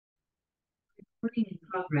Recording in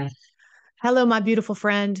progress. Hello, my beautiful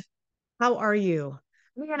friend. How are you?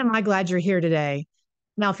 Man, am I glad you're here today.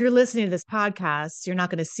 Now, if you're listening to this podcast, you're not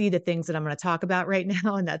going to see the things that I'm going to talk about right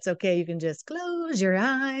now, and that's okay. You can just close your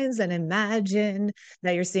eyes and imagine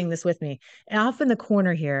that you're seeing this with me. And off in the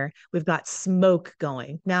corner here, we've got smoke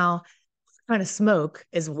going. Now, what kind of smoke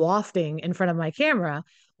is wafting in front of my camera?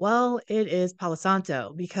 Well, it is Palo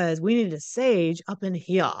Santo because we need a sage up in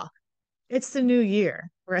here. It's the new year,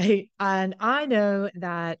 right? And I know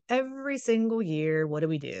that every single year, what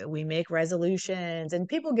do? We make resolutions, and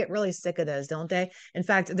people get really sick of those, don't they? In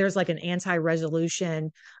fact, there's like an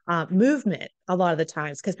anti-resolution movement a lot of the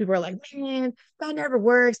times because people are like, man, that never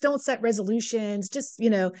works. Don't set resolutions. Just,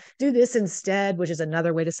 do this instead, which is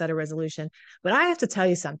another way to set a resolution. But I have to tell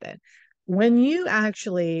you something. When you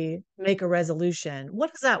actually make a resolution,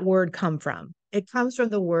 what does that word come from? It comes from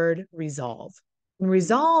the word resolve.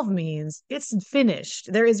 Resolve means it's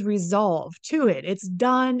finished. There is resolve to it. It's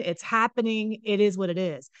done. It's happening. It is what it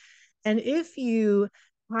is. And if you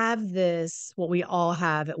have this, what we all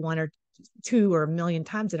have at one or two or a million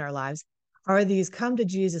times in our lives, are these come to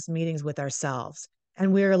Jesus meetings with ourselves.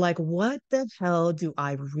 And we're like, what the hell do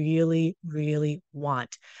I really, really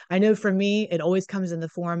want? I know for me, it always comes in the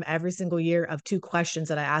form every single year of two questions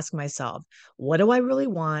that I ask myself. What do I really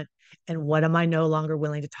want? And what am I no longer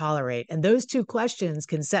willing to tolerate? And those two questions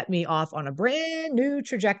can set me off on a brand new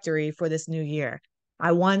trajectory for this new year.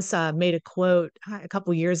 I once made a quote a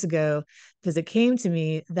couple years ago because it came to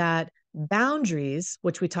me that boundaries,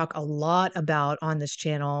 which we talk a lot about on this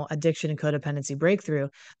channel, addiction and codependency breakthrough,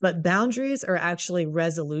 but boundaries are actually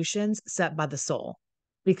resolutions set by the soul.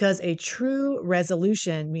 Because a true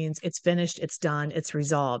resolution means it's finished, it's done, it's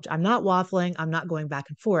resolved. I'm not waffling, I'm not going back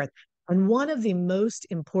and forth. And one of the most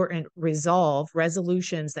important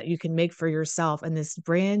resolutions that you can make for yourself in this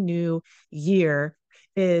brand new year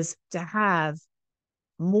is to have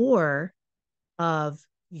more of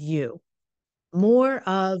you, more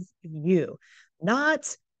of you,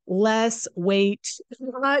 not less weight,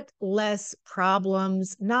 not less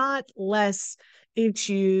problems, not less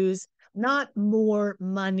issues, not more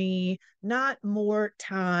money, not more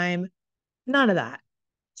time, none of that,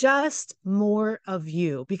 just more of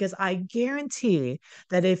you. Because I guarantee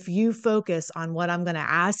that if you focus on what I'm going to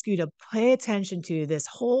ask you to pay attention to this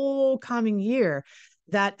whole coming year,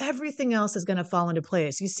 that everything else is going to fall into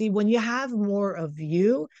place. You see, when you have more of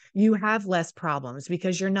you have less problems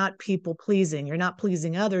because you're not people pleasing. You're not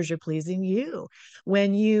pleasing others, you're pleasing you.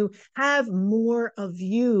 When you have more of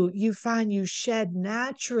you find you shed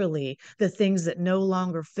naturally the things that no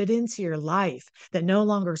longer fit into your life, that no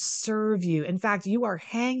longer serve you. In fact, you are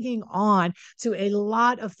hanging on to a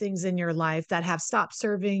lot of things in your life that have stopped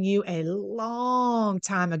serving you a long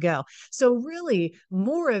time ago. So, really,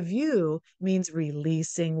 more of you means releasing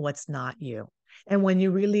what's not you. And when you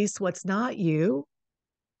release what's not you,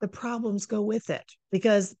 the problems go with it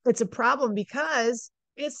because it's a problem because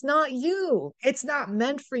it's not you. It's not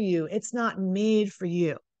meant for you. It's not made for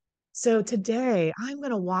you. So today I'm going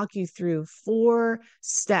to walk you through four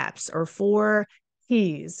steps or four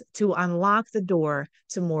keys to unlock the door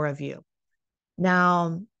to more of you.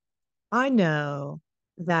 Now, I know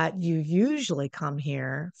that you usually come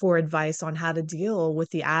here for advice on how to deal with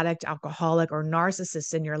the addict, alcoholic, or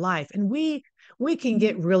narcissist in your life. And we can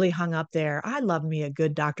get really hung up there. I love me a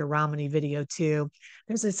good Dr. Ramani video too.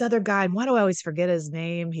 There's this other guy, and why do I always forget his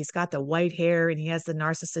name? He's got the white hair and he has the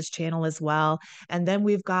narcissist channel as well. And then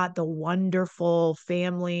we've got the wonderful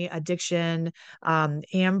family addiction,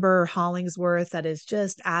 Amber Hollingsworth, that is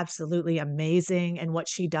just absolutely amazing and what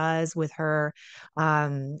she does with her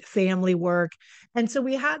family work. And so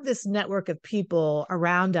we have this network of people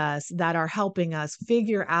around us that are helping us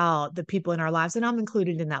figure out the people in our lives. And I'm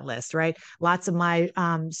included in that list, right? Lots of my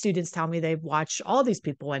students tell me they've watched all these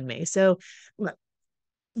people in me. So,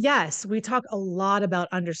 yes, we talk a lot about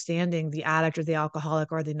understanding the addict or the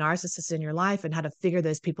alcoholic or the narcissist in your life and how to figure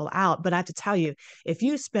those people out. But I have to tell you, if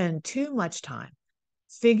you spend too much time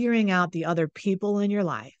figuring out the other people in your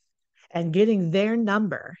life and getting their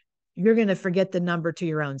number, you're going to forget the number to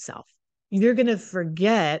your own self. You're going to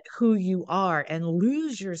forget who you are and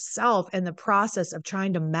lose yourself in the process of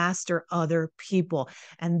trying to master other people.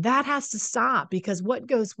 And that has to stop because what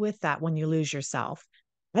goes with that when you lose yourself?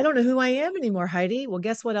 I don't know who I am anymore, Heidi. Well,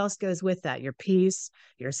 guess what else goes with that? Your peace,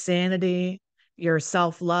 your sanity, your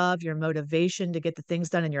self love, your motivation to get the things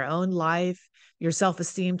done in your own life, your self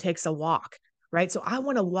esteem takes a walk, right? So I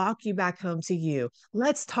want to walk you back home to you.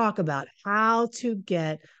 Let's talk about how to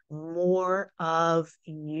get more of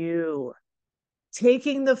you.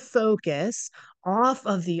 taking the focus off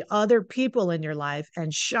of the other people in your life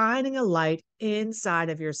and shining a light inside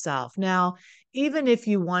of yourself. Now, even if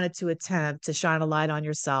you wanted to attempt to shine a light on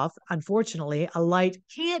yourself, unfortunately, a light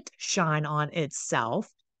can't shine on itself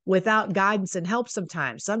without guidance and help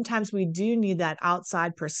sometimes. Sometimes we do need that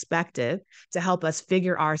outside perspective to help us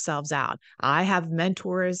figure ourselves out. I have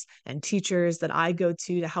mentors and teachers that I go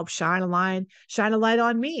to help shine a light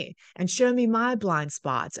on me and show me my blind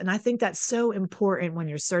spots. And I think that's so important when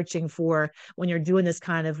you're searching for, when you're doing this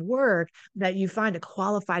kind of work, that you find a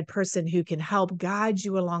qualified person who can help guide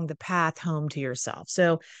you along the path home to yourself.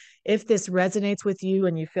 So if this resonates with you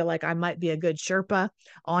and you feel like I might be a good Sherpa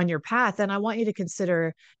on your path, then I want you to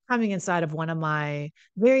consider coming inside of one of my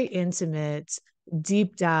very intimate,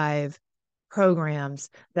 deep dive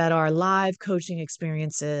programs that are live coaching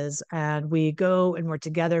experiences. And we go and we're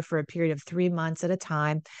together for a period of 3 months at a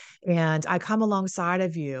time. And I come alongside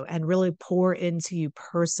of you and really pour into you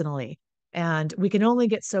personally. And we can only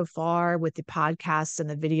get so far with the podcasts and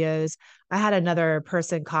the videos. I had another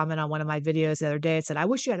person comment on one of my videos the other day and said, I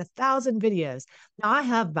wish you had 1,000 videos. Now I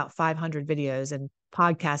have about 500 videos and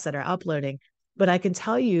podcasts that are uploading, but I can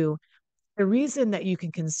tell you the reason that you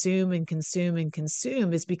can consume and consume and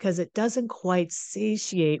consume is because it doesn't quite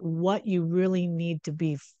satiate what you really need to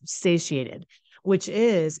be satiated, which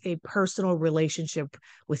is a personal relationship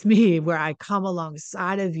with me where I come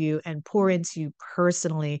alongside of you and pour into you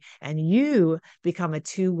personally, and you become a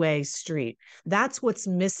two-way street. That's what's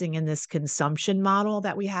missing in this consumption model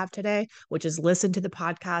that we have today, which is listen to the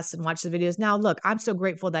podcast and watch the videos. Now, look, I'm so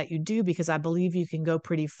grateful that you do because I believe you can go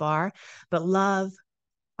pretty far, but love,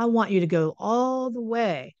 I want you to go all the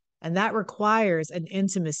way. And that requires an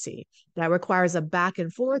intimacy. That requires a back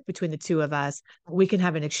and forth between the two of us. We can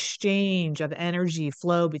have an exchange of energy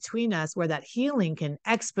flow between us where that healing can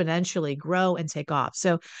exponentially grow and take off.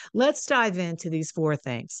 So let's dive into these 4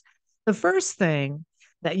 things. The first thing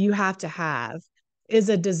that you have to have is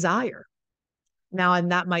a desire. Now,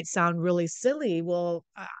 and that might sound really silly. Well,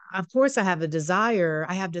 of course, I have a desire.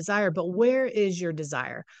 I have desire, but where is your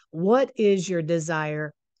desire? What is your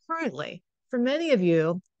desire currently? For many of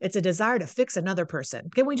you, it's a desire to fix another person.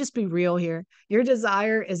 Can we just be real here? Your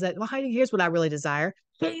desire is that, well, Heidi, here's what I really desire: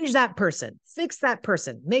 change that person, fix that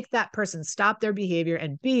person, make that person stop their behavior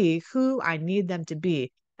and be who I need them to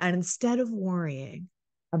be. And instead of worrying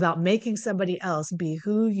about making somebody else be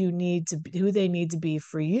who you need to be, who they need to be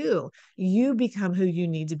for you, you become who you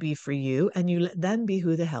need to be for you, and you let them be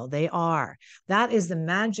who the hell they are. That is the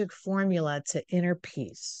magic formula to inner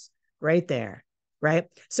peace right there, right?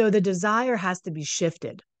 So the desire has to be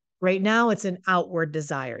shifted. Right now, it's an outward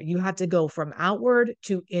desire. You have to go from outward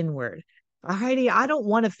to inward. Heidi, I don't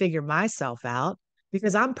want to figure myself out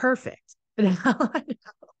because I'm perfect.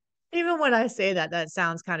 Even when I say that, that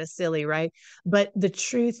sounds kind of silly, right? But the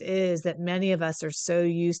truth is that many of us are so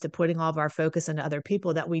used to putting all of our focus into other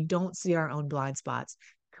people that we don't see our own blind spots.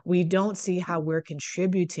 We don't see how we're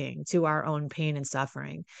contributing to our own pain and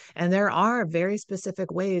suffering. And there are very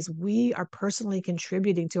specific ways we are personally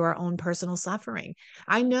contributing to our own personal suffering.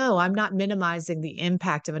 I know I'm not minimizing the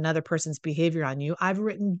impact of another person's behavior on you. I've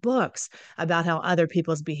written books about how other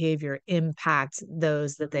people's behavior impacts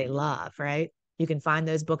those that they love, right? You can find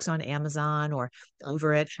those books on Amazon or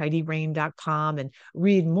over at HeidiRain.com and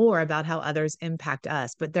read more about how others impact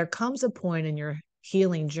us. But there comes a point in your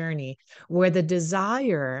healing journey where the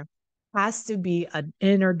desire has to be an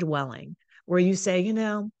inner dwelling, where you say, you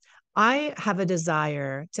know, I have a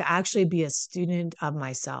desire to actually be a student of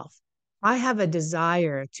myself. I have a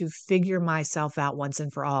desire to figure myself out once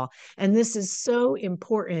and for all. And this is so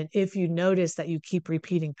important if you notice that you keep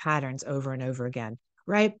repeating patterns over and over again,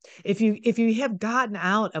 right? If you have gotten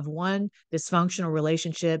out of one dysfunctional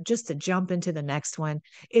relationship just to jump into the next one,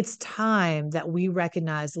 it's time that we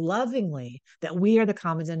recognize lovingly that we are the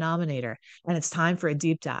common denominator, and it's time for a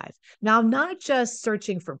deep dive. Now, not just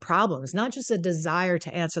searching for problems, not just a desire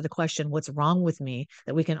to answer the question, what's wrong with me,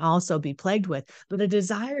 that we can also be plagued with, but a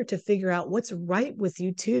desire to figure out what's right with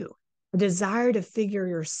you too, a desire to figure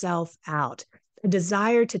yourself out, a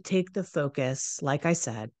desire to take the focus, like I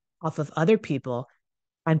said, off of other people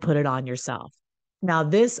and put it on yourself. Now,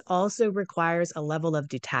 this also requires a level of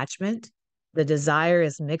detachment. The desire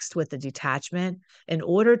is mixed with the detachment. In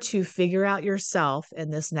order to figure out yourself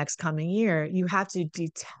in this next coming year, you have to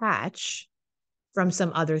detach from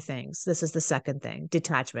some other things. This is the second thing,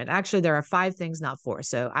 detachment. Actually, there are 5 things, not 4.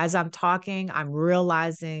 So as I'm talking, I'm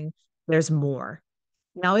realizing there's more.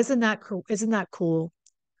 Now, isn't that cool? Isn't that cool?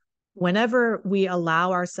 Whenever we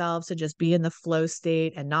allow ourselves to just be in the flow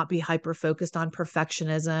state and not be hyper focused on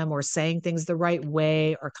perfectionism or saying things the right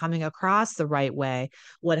way or coming across the right way,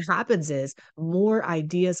 what happens is more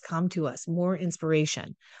ideas come to us, more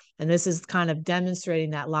inspiration. And this is kind of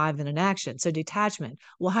demonstrating that live and in action. So, detachment.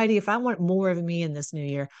 Well, Heidi, if I want more of me in this new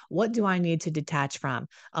year, what do I need to detach from?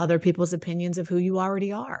 Other people's opinions of who you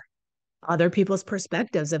already are, other people's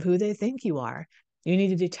perspectives of who they think you are. You need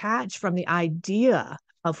to detach from the idea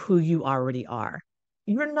of who you already are.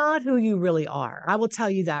 You're not who you really are. I will tell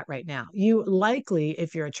you that right now. You likely,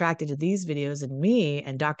 if you're attracted to these videos and me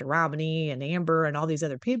and Dr. Romney and Amber and all these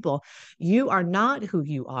other people, you are not who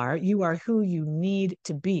you are. You are who you need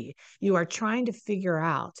to be. You are trying to figure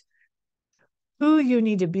out who you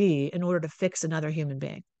need to be in order to fix another human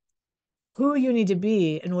being, who you need to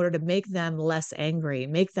be in order to make them less angry,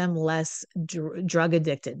 make them less drug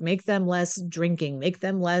addicted, make them less drinking, make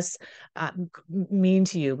them less mean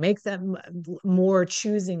to you, make them more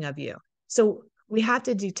choosing of you. So we have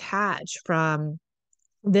to detach from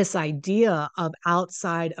this idea of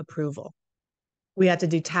outside approval. We have to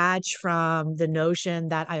detach from the notion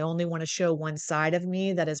that I only want to show one side of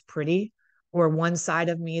me that is pretty or one side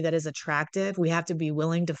of me that is attractive. We have to be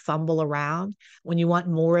willing to fumble around when you want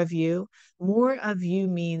more of you. More of you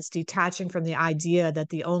means detaching from the idea that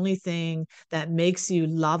the only thing that makes you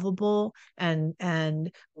lovable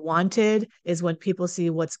and wanted is when people see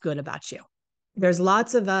what's good about you. There's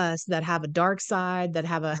lots of us that have a dark side, that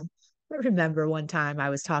have a I remember one time I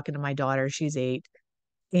was talking to my daughter, she's 8,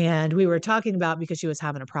 and we were talking about because she was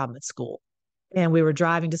having a problem at school. And we were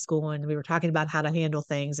driving to school and we were talking about how to handle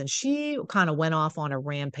things. And she kind of went off on a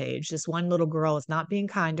rampage. This one little girl is not being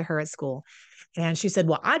kind to her at school. And she said,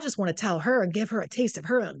 well, I just want to tell her and give her a taste of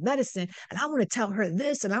her own medicine. And I want to tell her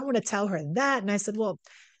this and I want to tell her that. And I said, well,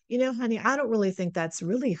 honey, I don't really think that's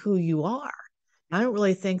really who you are. I don't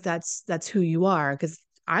really think that's who you are, because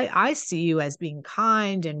I see you as being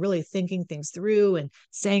kind and really thinking things through and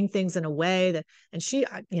saying things in a way that, and she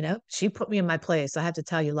put me in my place. I have to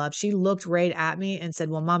tell you, love, she looked right at me and said,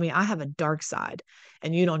 well, mommy, I have a dark side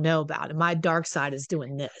and you don't know about it. My dark side is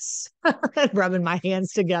doing this, rubbing my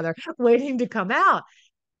hands together, waiting to come out.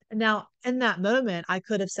 Now, in that moment, I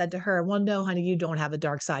could have said to her, well, no, honey, you don't have a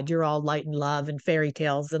dark side. You're all light and love and fairy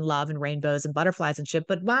tales and love and rainbows and butterflies and shit.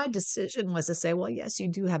 But my decision was to say, well, yes, you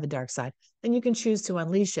do have a dark side and you can choose to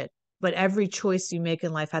unleash it. But every choice you make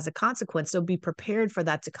in life has a consequence. So be prepared for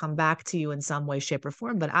that to come back to you in some way, shape, or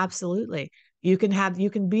form. But absolutely, you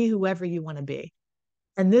can be whoever you want to be.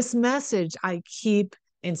 And this message I keep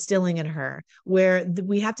instilling in her, where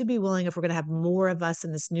we have to be willing, if we're going to have more of us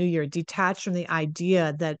in this new year, detach from the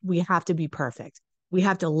idea that we have to be perfect. We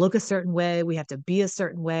have to look a certain way. We have to be a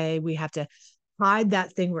certain way. We have to hide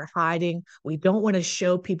that thing we're hiding. We don't want to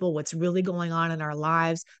show people what's really going on in our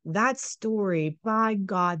lives. That story, by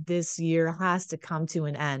God, this year has to come to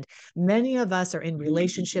an end. Many of us are in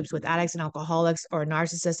relationships with addicts and alcoholics or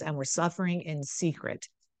narcissists, and we're suffering in secret.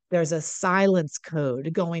 There's a silence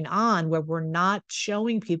code going on where we're not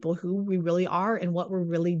showing people who we really are and what we're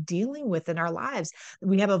really dealing with in our lives.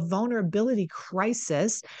 We have a vulnerability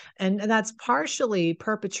crisis, and that's partially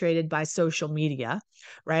perpetrated by social media,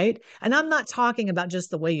 right? And I'm not talking about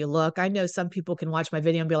just the way you look. I know some people can watch my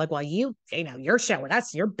video and be like, well, you're showing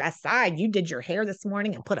us your best side. You did your hair this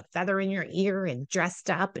morning and put a feather in your ear and dressed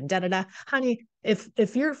up and da da da. Honey,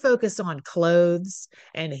 if you're focused on clothes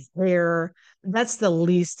and hair, that's the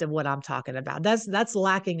least of what I'm talking about. That's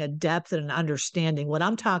lacking a depth and an understanding. What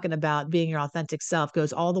I'm talking about, being your authentic self,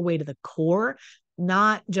 goes all the way to the core,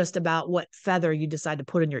 not just about what feather you decide to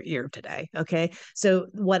put in your ear today. Okay. So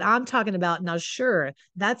what I'm talking about now, sure,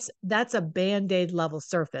 that's a band-aid level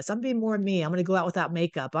surface. I'm being more me. I'm going to go out without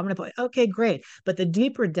makeup. I'm going to put, okay, great. But the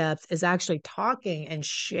deeper depth is actually talking and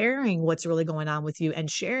sharing what's really going on with you and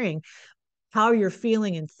sharing how you're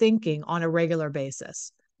feeling and thinking on a regular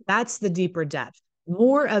basis. That's the deeper depth.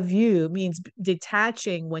 More of you means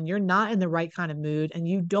detaching when you're not in the right kind of mood and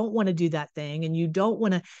you don't want to do that thing and you don't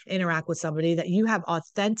want to interact with somebody, that you have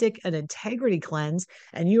authentic and integrity cleanse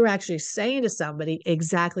and you're actually saying to somebody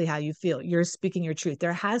exactly how you feel. You're speaking your truth.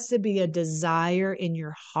 There has to be a desire in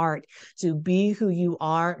your heart to be who you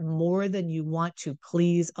are more than you want to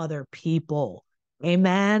please other people.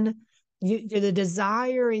 Amen. The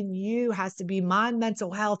desire in you has to be, my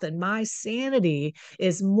mental health and my sanity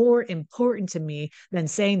is more important to me than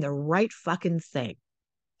saying the right fucking thing.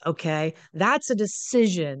 Okay. That's a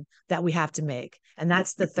decision that we have to make. And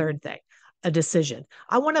that's the third thing, a decision.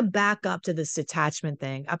 I want to back up to this detachment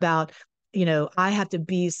thing about I have to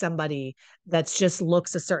be somebody that's just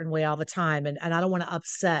looks a certain way all the time. And I don't want to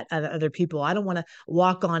upset other people. I don't want to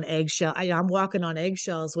walk on eggshells. I'm walking on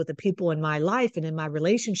eggshells with the people in my life and in my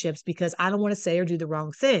relationships because I don't want to say or do the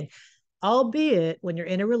wrong thing. Albeit when you're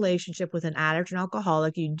in a relationship with an addict or an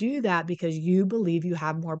alcoholic, you do that because you believe you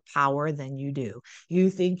have more power than you do. You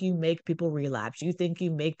think you make people relapse. You think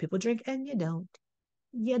you make people drink, and you don't.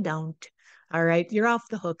 You don't. All right. You're off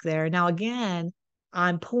the hook there. Now, again,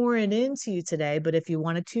 I'm pouring into you today, but if you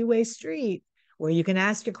want a two-way street where you can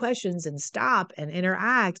ask your questions and stop and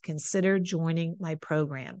interact, consider joining my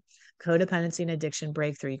program, Codependency and Addiction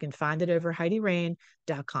Breakthrough. You can find it over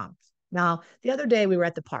HeidiRain.com. Now, the other day we were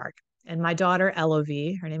at the park and my daughter, LOV,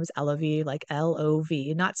 her name is LOV, like LOV,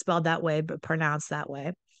 not spelled that way, but pronounced that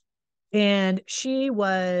way. And she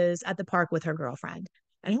was at the park with her girlfriend.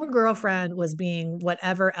 And her girlfriend was being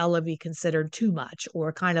whatever Elavie considered too much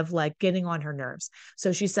or kind of like getting on her nerves.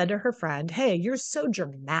 So she said to her friend, "Hey, you're so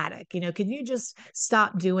dramatic. Can you just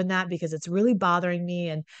stop doing that because it's really bothering me?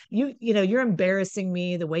 And you're embarrassing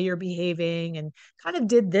me the way you're behaving," and kind of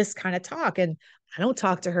did this kind of talk. And I don't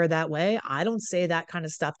talk to her that way. I don't say that kind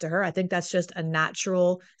of stuff to her. I think that's just a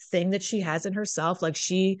natural thing that she has in herself. Like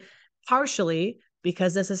she partially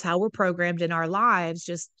because this is how we're programmed in our lives,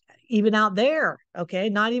 just even out there, okay?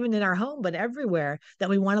 Not even in our home, but everywhere that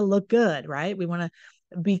we want to look good, right? We want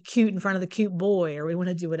to be cute in front of the cute boy or we want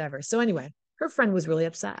to do whatever. So, anyway, her friend was really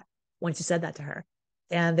upset when she said that to her.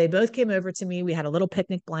 And they both came over to me. We had a little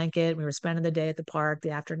picnic blanket. We were spending the day at the park,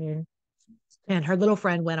 the afternoon. And her little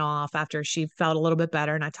friend went off after she felt a little bit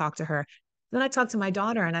better. And I talked to her. Then I talked to my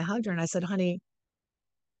daughter and I hugged her and I said, "Honey,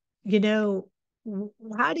 you know,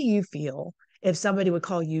 how do you feel if somebody would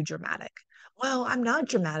call you dramatic?" "Well, I'm not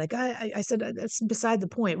dramatic." I said, That's beside the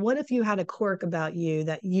point. What if you had a quirk about you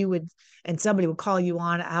that you would, and somebody would call you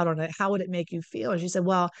on out on it? How would it make you feel?" And she said,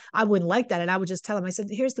 "Well, I wouldn't like that." And I would just tell them, I said,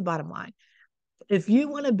 "Here's the bottom line. If you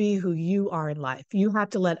want to be who you are in life, you have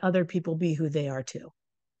to let other people be who they are too.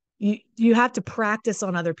 You have to practice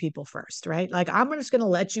on other people first, right? Like I'm just going to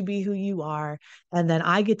let you be who you are and then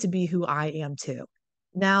I get to be who I am too."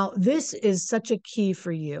 Now, this is such a key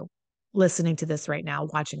for you listening to this right now,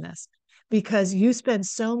 watching this, because you spend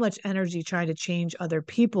so much energy trying to change other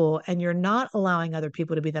people and you're not allowing other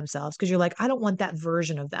people to be themselves because you're like, "I don't want that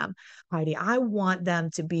version of them, Heidi. I want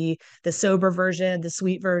them to be the sober version, the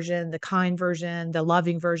sweet version, the kind version, the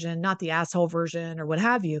loving version, not the asshole version or what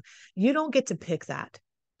have you." You don't get to pick that.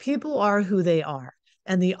 People are who they are.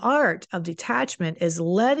 And the art of detachment is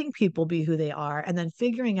letting people be who they are and then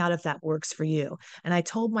figuring out if that works for you. And I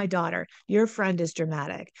told my daughter, "Your friend is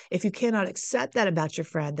dramatic. If you cannot accept that about your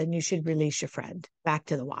friend, then you should release your friend back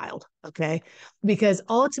to the wild." Okay. Because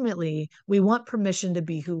ultimately, we want permission to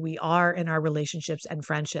be who we are in our relationships and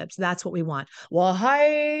friendships. That's what we want. "Well,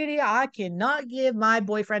 Heidi, I cannot give my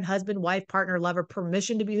boyfriend, husband, wife, partner, lover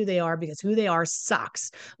permission to be who they are because who they are sucks."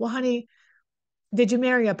 Well, honey, did you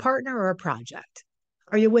marry a partner or a project?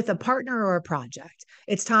 Are you with a partner or a project?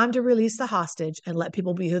 It's time to release the hostage and let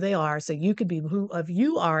people be who they are so you could be who of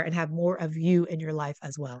you are and have more of you in your life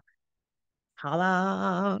as well.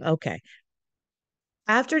 Holla. Okay.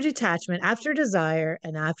 After detachment, after desire,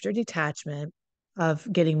 and after detachment of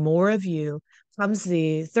getting more of you comes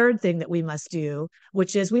the third thing that we must do,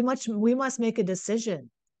 which is we must make a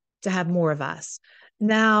decision to have more of us.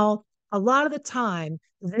 Now, a lot of the time,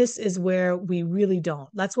 this is where we really don't.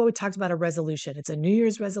 That's why we talked about a resolution. It's a New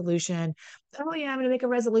Year's resolution. "Oh, yeah, I'm going to make a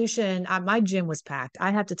resolution." My gym was packed.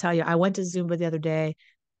 I have to tell you, I went to Zumba the other day.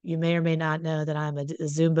 You may or may not know that I'm a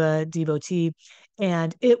Zumba devotee.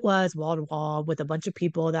 And it was wall to wall with a bunch of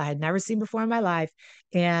people that I had never seen before in my life.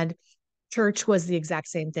 And church was the exact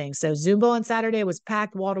same thing. So Zumba on Saturday was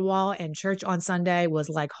packed wall to wall, and church on Sunday was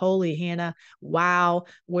like, "Holy Hannah, wow,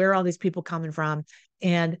 where are all these people coming from?"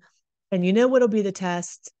 And you know what'll be the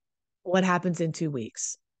test? What happens in 2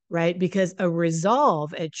 weeks, right? Because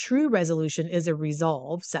a true resolution is a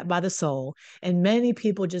resolve set by the soul. And many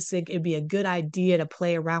people just think it'd be a good idea to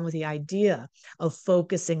play around with the idea of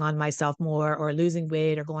focusing on myself more or losing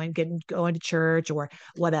weight or going to church or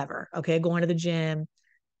whatever. Okay. Going to the gym.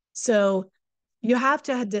 So you have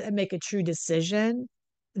to make a true decision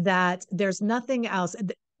that there's nothing else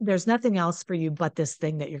for you but this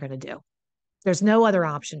thing that you're going to do. There's no other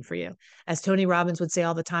option for you. As Tony Robbins would say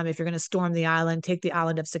all the time, if you're going to storm the island, take the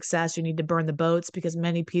island of success, you need to burn the boats because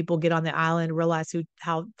many people get on the island, realize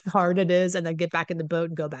how hard it is, and then get back in the boat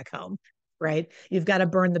and go back home, right? You've got to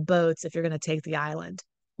burn the boats if you're going to take the island,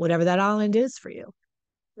 whatever that island is for you.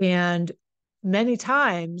 And many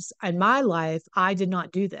times in my life, I did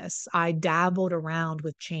not do this. I dabbled around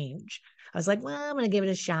with change. I was like, well, I'm going to give it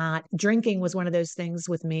a shot. Drinking was one of those things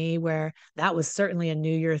with me where that was certainly a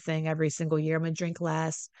New Year thing every single year. I'm going to drink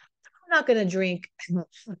less. I'm not going to drink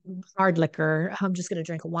hard liquor. I'm just going to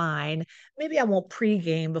drink wine. Maybe I won't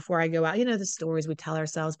pregame before I go out. You know, the stories we tell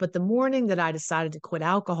ourselves. But the morning that I decided to quit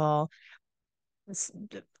alcohol,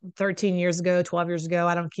 13 years ago, 12 years ago,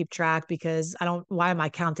 I don't keep track because I don't, why am I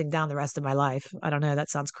counting down the rest of my life? I don't know. That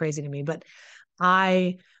sounds crazy to me. But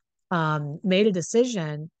I made a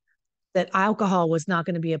decision that alcohol was not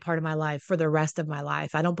going to be a part of my life for the rest of my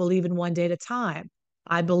life. I don't believe in one day at a time.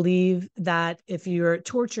 I believe that if you're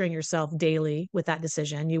torturing yourself daily with that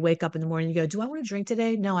decision, you wake up in the morning, you go, do I want to drink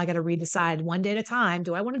today? No, I got to redecide one day at a time.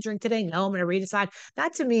 Do I want to drink today? No, I'm going to redecide.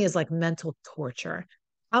 That to me is like mental torture.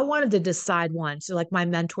 I wanted to decide once. So like my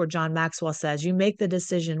mentor, John Maxwell says, you make the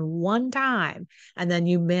decision one time and then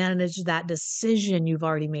you manage that decision you've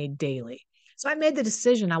already made daily. So I made the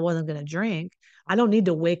decision I wasn't going to drink. I don't need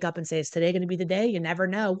to wake up and say, is today going to be the day? You never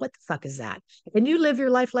know. What the fuck is that? Can you live your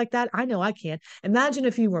life like that? I know I can. Imagine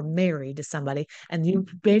if you were married to somebody and you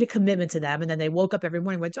made a commitment to them and then they woke up every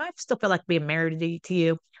morning and went, do I still feel like being married to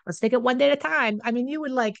you? Let's take it one day at a time. I mean, you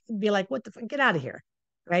would like be like, what the fuck? Get out of here.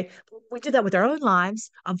 Right. We do that with our own lives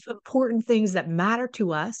of important things that matter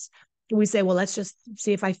to us. We say, well, let's just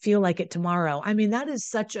see if I feel like it tomorrow. I mean, that is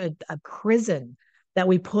such a prison that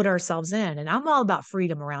we put ourselves in. And I'm all about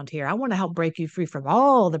freedom around here. I want to help break you free from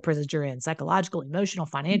all the prisons you're in, psychological, emotional,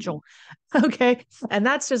 financial. Okay. And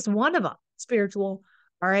that's just one of them, spiritual.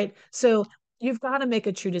 All right. So you've got to make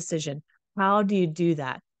a true decision. How do you do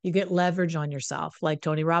that? You get leverage on yourself. Like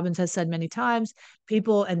Tony Robbins has said many times,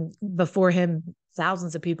 people, and before him,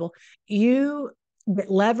 thousands of people, you get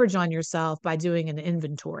leverage on yourself by doing an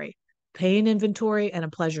inventory, pain inventory and a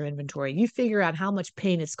pleasure inventory. You figure out how much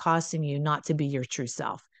pain it's costing you not to be your true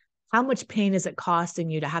self. How much pain is it costing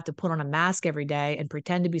you to have to put on a mask every day and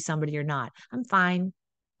pretend to be somebody you're not? I'm fine.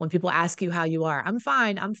 When people ask you how you are, I'm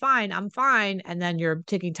fine, I'm fine, I'm fine. And then you're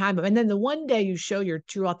taking time. And then the one day you show your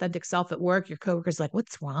true authentic self at work, your coworker's like,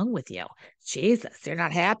 what's wrong with you? Jesus, you're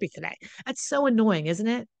not happy today. That's so annoying, isn't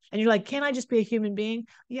it? And you're like, can't I just be a human being?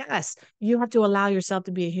 Yes, you have to allow yourself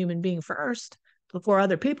to be a human being first before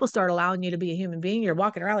other people start allowing you to be a human being. You're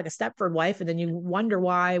walking around like a Stepford wife, and then you wonder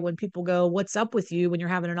why when people go, what's up with you when you're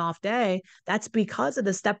having an off day? That's because of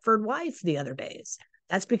the Stepford wife the other days.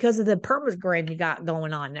 That's because of the permagram you got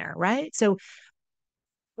going on there, right? So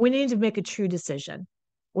we need to make a true decision.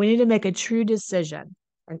 We need to make a true decision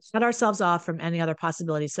and shut ourselves off from any other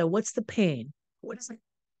possibility. So what's the pain? What is it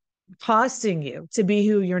costing you to be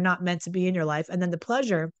who you're not meant to be in your life? And then the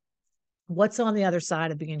pleasure, what's on the other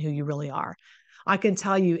side of being who you really are? I can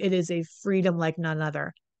tell you it is a freedom like none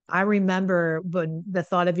other. I remember when the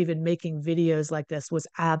thought of even making videos like this was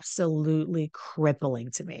absolutely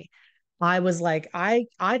crippling to me. I was like, I'd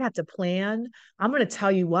have to plan. I'm going to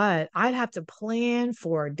tell you what, I'd have to plan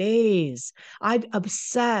for days. I'd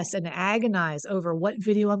obsess and agonize over what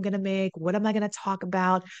video I'm going to make, what am I going to talk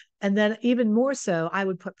about? And then even more so, I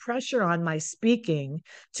would put pressure on my speaking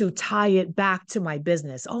to tie it back to my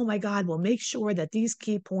business. Oh my God, well, make sure that these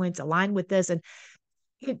key points align with this. And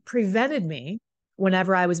it prevented me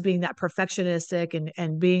whenever I was being that perfectionistic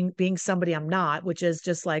and being somebody I'm not, which is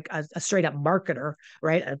just like a straight up marketer,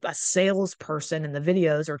 right? A salesperson in the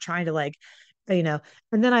videos or trying to like, you know,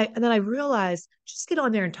 and then I realized just get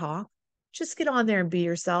on there and talk. Just get on there and be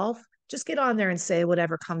yourself. Just get on there and say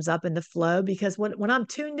whatever comes up in the flow. Because when I'm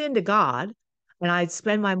tuned into God, and I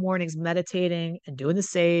spend my mornings meditating and doing the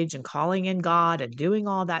sage and calling in God and doing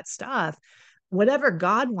all that stuff, whatever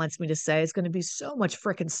God wants me to say is going to be so much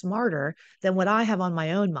freaking smarter than what I have on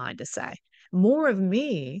my own mind to say. More of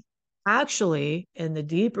me actually in the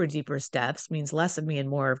deeper, deeper steps means less of me and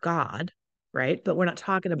more of God, right? But we're not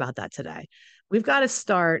talking about that today. We've got to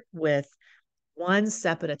start with one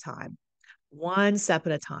step at a time, one step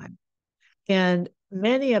at a time. And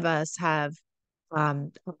many of us have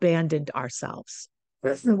abandoned ourselves.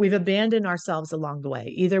 We've abandoned ourselves along the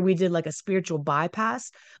way. Either we did like a spiritual bypass,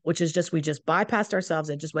 which is just we just bypassed ourselves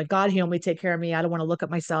and just went, God, heal me, take care of me. I don't want to look at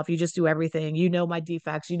myself. You just do everything. You know my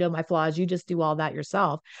defects. You know my flaws. You just do all that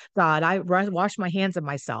yourself. God, I wash my hands of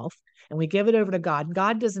myself and we give it over to God.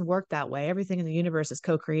 God doesn't work that way. Everything in the universe is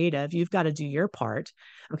co-creative. You've got to do your part.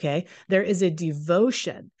 Okay. There is a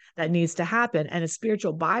devotion that needs to happen. And a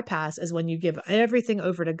spiritual bypass is when you give everything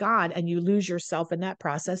over to God and you lose yourself in that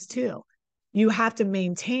process too. You have to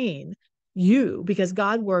maintain you because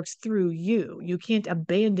God works through you. You can't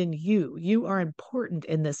abandon you. You are important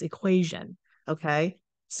in this equation. Okay.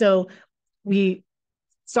 So we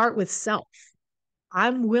start with self.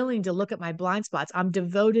 I'm willing to look at my blind spots. I'm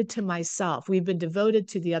devoted to myself. We've been devoted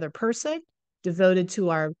to the other person, devoted to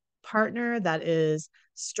our partner that is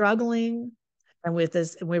struggling and with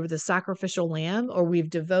this, we're the sacrificial lamb, or we've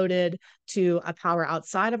devoted to a power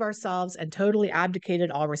outside of ourselves and totally abdicated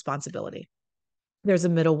all responsibility. There's a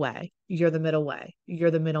middle way. You're the middle way.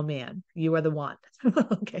 You're the middleman. You are the one.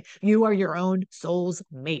 Okay. You are your own soul's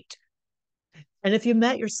mate. And if you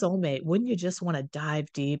met your soulmate, wouldn't you just want to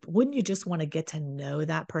dive deep? Wouldn't you just want to get to know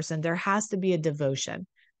that person? There has to be a devotion,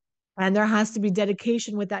 and there has to be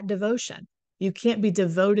dedication with that devotion. You can't be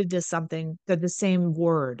devoted to something. They're the same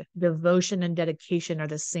word. Devotion and dedication are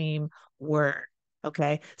the same word.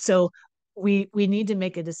 Okay. So we need to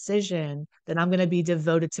make a decision that I'm going to be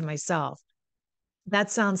devoted to myself.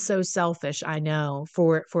 That sounds so selfish, I know,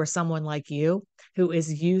 for someone like you who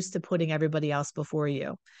is used to putting everybody else before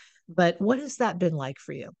you. But what has that been like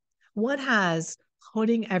for you? What has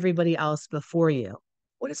putting everybody else before you,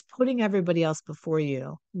 what has putting everybody else before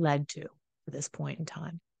you led to at this point in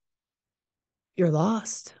time? You're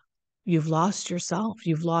lost. You've lost yourself.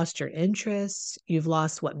 You've lost your interests. You've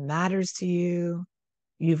lost what matters to you.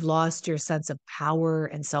 You've lost your sense of power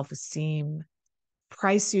and self-esteem.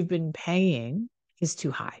 Price you've been paying is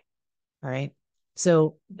too high. All right.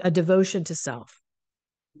 So a devotion to self.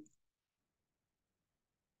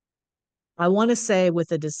 I want to say with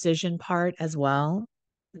the decision part as well,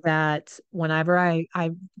 that whenever I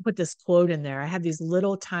put this quote in there, I have these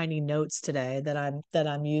little tiny notes today that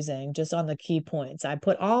I'm using just on the key points. I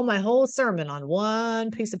put all my whole sermon on one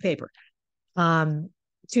piece of paper. Um,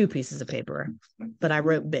 two pieces of paper, but I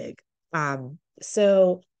wrote big.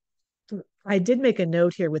 So I did make a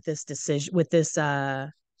note here with this decision, with this I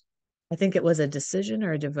think it was a decision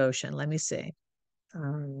or a devotion. Let me see.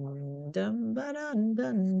 Dun, ba-dun,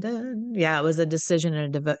 dun, dun. Yeah, it was a decision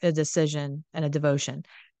and a decision and a devotion,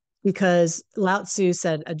 because Lao Tzu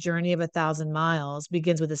said a journey of 1,000 miles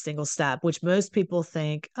begins with a single step, which most people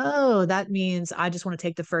think, oh, that means I just want to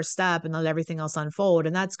take the first step and let everything else unfold.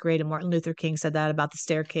 And that's great. And Martin Luther King said that about the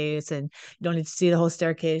staircase, and you don't need to see the whole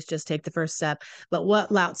staircase, just take the first step. But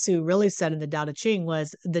what Lao Tzu really said in the Tao Te Ching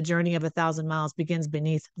was the journey of 1,000 miles begins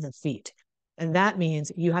beneath the feet. And that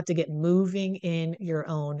means you have to get moving in your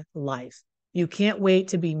own life. You can't wait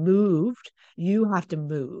to be moved. You have to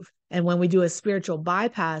move. And when we do a spiritual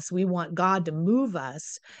bypass, we want God to move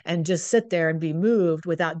us and just sit there and be moved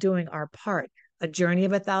without doing our part. A journey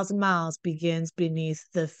of 1,000 miles begins beneath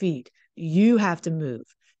the feet. You have to move.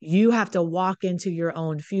 You have to walk into your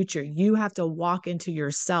own future. You have to walk into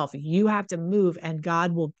yourself. You have to move, and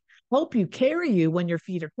God will help you carry you when your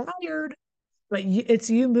feet are tired. But it's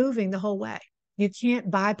you moving the whole way. You can't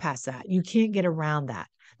bypass that. You can't get around that.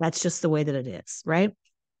 That's just the way that it is, right?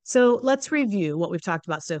 So let's review what we've talked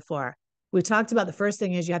about so far. We've talked about the first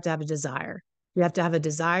thing is you have to have a desire. You have to have a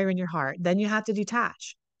desire in your heart. Then you have to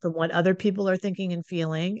detach from what other people are thinking and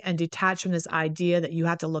feeling, and detach from this idea that you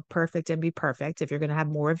have to look perfect and be perfect if you're going to have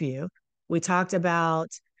more of you. We talked about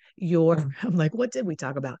I'm like, what did we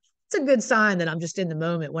talk about? It's a good sign that I'm just in the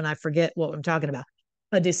moment when I forget what I'm talking about.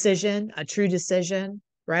 A decision, a true decision,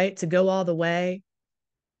 right? To go all the way.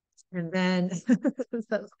 And then,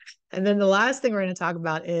 and then the last thing we're going to talk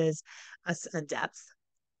about is a depth.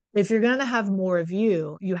 If you're going to have more of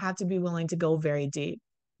you, you have to be willing to go very deep.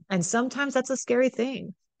 And sometimes that's a scary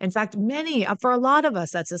thing. In fact, for a lot of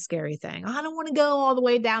us, that's a scary thing. I don't want to go all the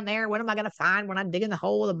way down there. What am I going to find when I'm digging the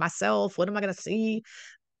hole of myself? What am I going to see?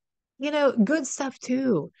 Good stuff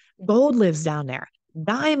too. Gold lives down there.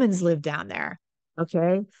 Diamonds live down there.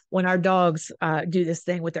 Okay. When our dogs do this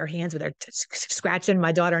thing with their hands, with their scratching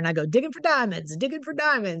my daughter, and I go, digging for diamonds, digging for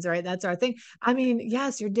diamonds, right? That's our thing. I mean,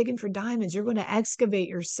 yes, you're digging for diamonds. You're going to excavate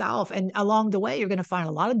yourself. And along the way, you're going to find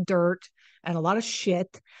a lot of dirt and a lot of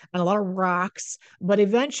shit and a lot of rocks. But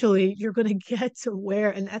eventually, you're going to get to where,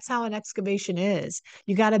 and that's how an excavation is.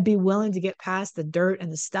 You got to be willing to get past the dirt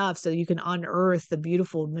and the stuff so you can unearth the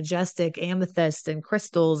beautiful, majestic amethyst and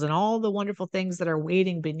crystals and all the wonderful things that are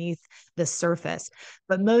waiting beneath the surface.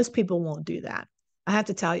 But most people won't do that. I have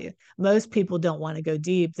to tell you, most people don't want to go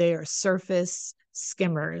deep. They are surface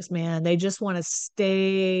skimmers, man. They just want to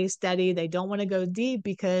stay steady. They don't want to go deep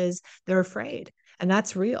because they're afraid. And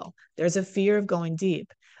that's real. There's a fear of going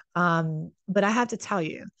deep. But I have to tell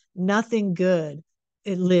you, nothing good,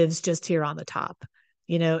 it lives just here on the top.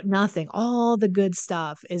 Nothing. All the good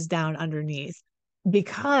stuff is down underneath.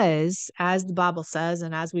 Because, as the Bible says,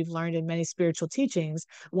 and as we've learned in many spiritual teachings,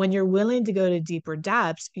 when you're willing to go to deeper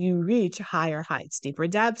depths, you reach higher heights, deeper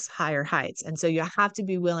depths, higher heights. And so you have to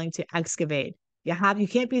be willing to excavate. You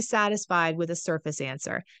can't be satisfied with a surface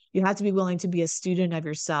answer. You have to be willing to be a student of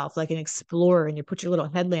yourself, like an explorer, and you put your little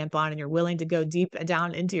headlamp on and you're willing to go deep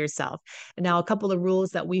down into yourself. And now a couple of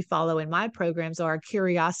rules that we follow in my programs are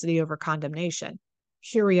curiosity over condemnation.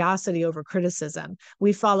 curiosity over criticism.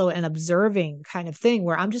 We follow an observing kind of thing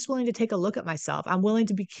where I'm just willing to take a look at myself. I'm willing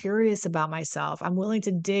to be curious about myself. I'm willing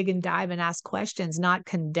to dig and dive and ask questions, not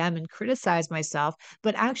condemn and criticize myself,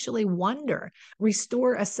 but actually wonder,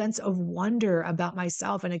 restore a sense of wonder about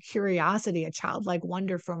myself and a curiosity, a childlike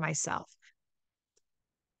wonder for myself.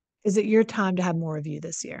 Is it your time to have more of you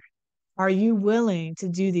this year? Are you willing to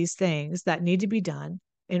do these things that need to be done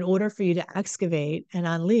in order for you to excavate and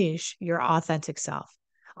unleash your authentic self?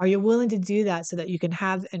 Are you willing to do that so that you can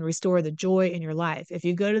have and restore the joy in your life? If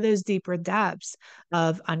you go to those deeper depths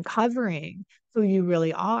of uncovering who you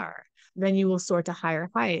really are, then you will soar to higher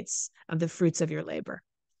heights of the fruits of your labor.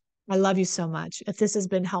 I love you so much. If this has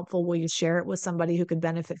been helpful, will you share it with somebody who could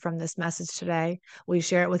benefit from this message today? Will you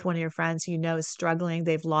share it with one of your friends who you know is struggling?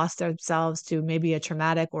 They've lost themselves to maybe a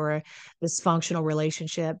traumatic or a dysfunctional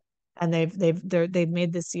relationship, and they've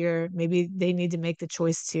made this year. Maybe they need to make the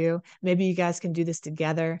choice too. Maybe you guys can do this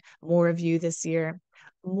together. More of you this year.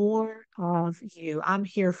 More of you. I'm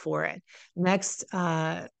here for it.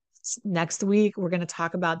 Next week, we're going to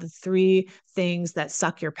talk about the 3 things that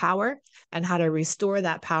suck your power and how to restore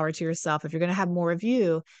that power to yourself. If you're going to have more of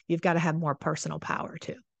you, you've got to have more personal power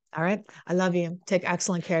too. All right. I love you. Take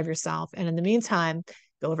excellent care of yourself. And in the meantime,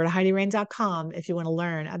 go over to HeidiRain.com if you want to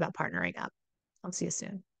learn about partnering up. I'll see you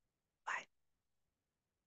soon.